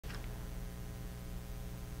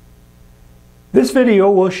This video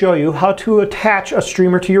will show you how to attach a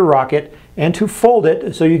streamer to your rocket and to fold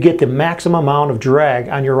it so you get the maximum amount of drag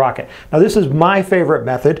on your rocket. Now this is my favorite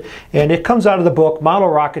method, and it comes out of the book Model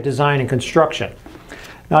Rocket Design and Construction.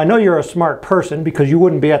 Now I know you're a smart person because you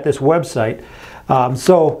wouldn't be at this website,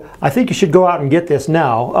 so I think you should go out and get this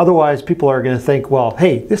now. Otherwise people are going to think, well,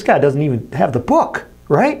 hey, this guy doesn't even have the book,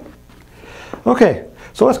 right? Okay,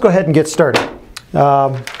 so let's go ahead and get started.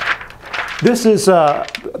 This is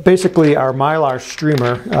basically our Mylar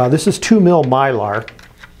streamer. This is 2mm Mylar,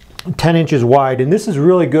 10 inches wide, and this is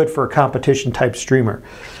really good for a competition type streamer.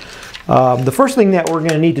 The first thing that we're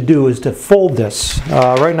going to need to do is to fold this.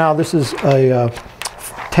 Right now this is a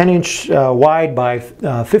 10 inch wide by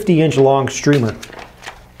 50 inch long streamer,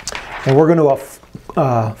 and we're going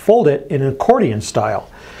to fold it in an accordion style.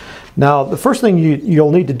 Now the first thing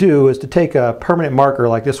you'll need to do is to take a permanent marker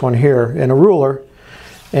like this one here and a ruler,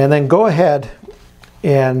 and then go ahead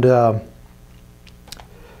and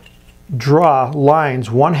draw lines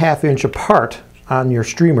 1/2 inch apart on your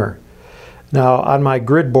streamer. Now on my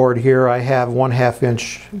grid board here I have 1/2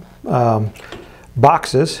 inch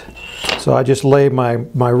boxes, so I just lay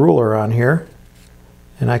my ruler on here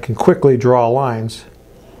and I can quickly draw lines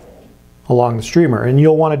along the streamer, and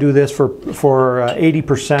you'll want to do this for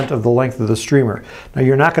 80% of the length of the streamer. Now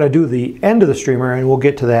you're not going to do the end of the streamer, and we'll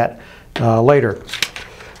get to that later.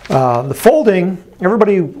 The folding,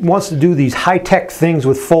 everybody wants to do these high-tech things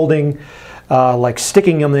with folding, like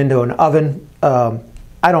sticking them into an oven.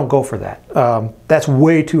 I don't go for that. That's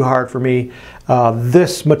way too hard for me.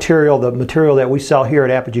 This material, the material that we sell here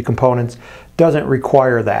at Apogee Components, doesn't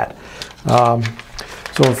require that.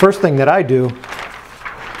 So the first thing that I do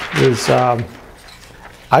is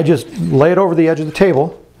I just lay it over the edge of the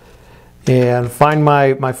table and find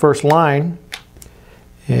my first line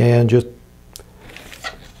and just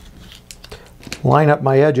line up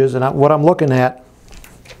my edges. And what I'm looking at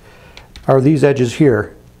are these edges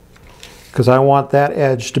here, because I want that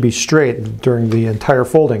edge to be straight during the entire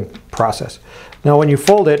folding process. Now when you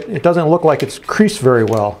fold it, it doesn't look like it's creased very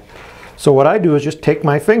well. So what I do is just take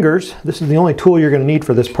my fingers. This is the only tool you're going to need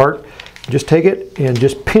for this part. Just take it and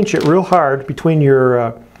just pinch it real hard between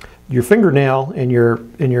your fingernail and your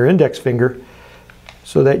index finger,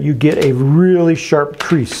 so that you get a really sharp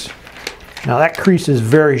crease. Now that crease is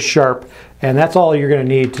very sharp, and that's all you're going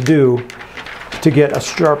to need to do to get a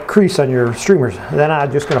sharp crease on your streamers. Then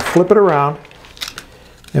I'm just going to flip it around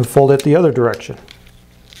and fold it the other direction.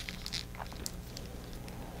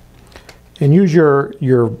 And use your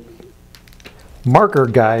marker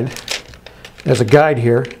guide as a guide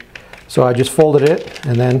here. So I just folded it,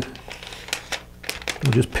 and then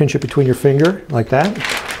you just pinch it between your finger like that.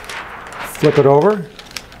 Flip it over.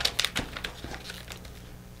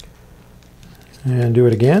 And do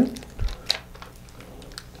it again.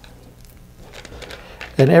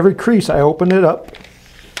 And every crease I open it up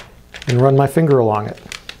and run my finger along it.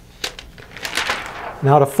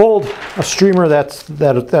 Now to fold a streamer that's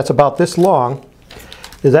about this long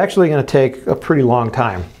is actually going to take a pretty long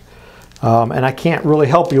time. And I can't really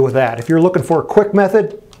help you with that. If you're looking for a quick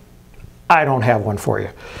method, I don't have one for you.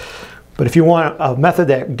 But if you want a method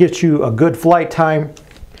that gets you a good flight time,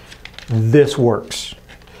 this works.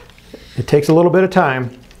 It takes a little bit of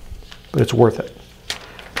time, but it's worth it.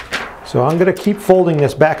 So I'm going to keep folding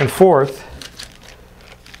this back and forth,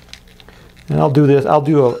 and I'll do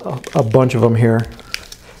a bunch of them here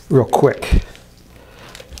real quick.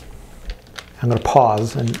 I'm going to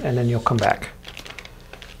pause, and then you'll come back.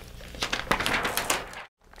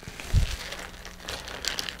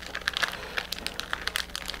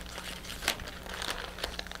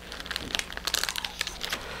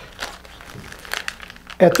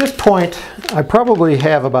 At this point, I probably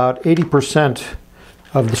have about 80%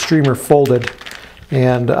 of the streamer folded,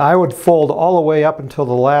 and I would fold all the way up until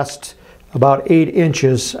the last about 8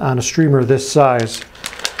 inches on a streamer this size.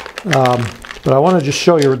 But I want to just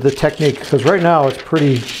show you the technique, because right now it's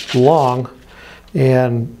pretty long,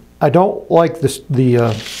 and I don't like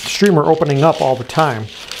the streamer opening up all the time.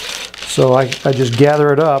 So I just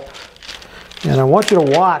gather it up, and I want you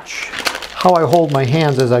to watch how I hold my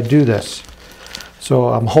hands as I do this. So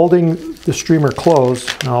I'm holding the streamer closed,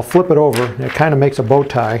 and I'll flip it over, and it kind of makes a bow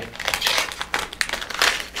tie.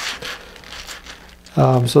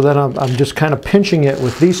 So then I'm just kind of pinching it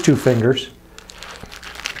with these two fingers,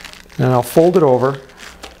 and I'll fold it over,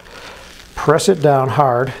 press it down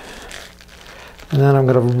hard, and then I'm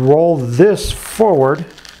going to roll this forward,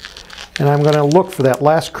 and I'm going to look for that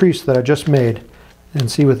last crease that I just made. And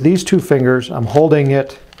see, with these two fingers, I'm holding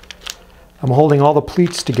all the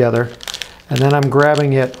pleats together. And then I'm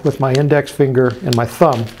grabbing it with my index finger and my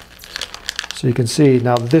thumb. So you can see,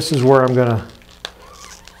 now this is where I'm going to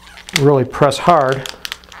really press hard.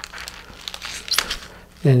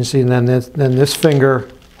 And you see, then this finger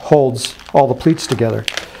holds all the pleats together.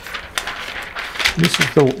 This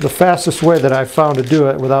is the fastest way that I've found to do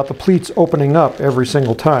it without the pleats opening up every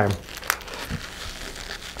single time.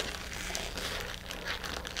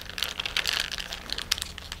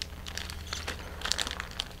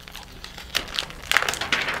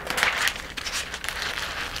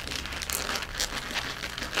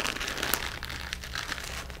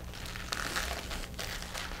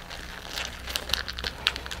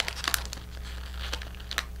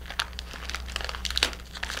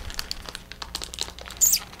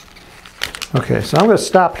 Okay, so I'm going to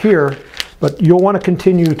stop here, but you'll want to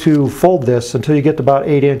continue to fold this until you get to about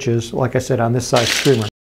 8 inches, like I said, on this size streamer.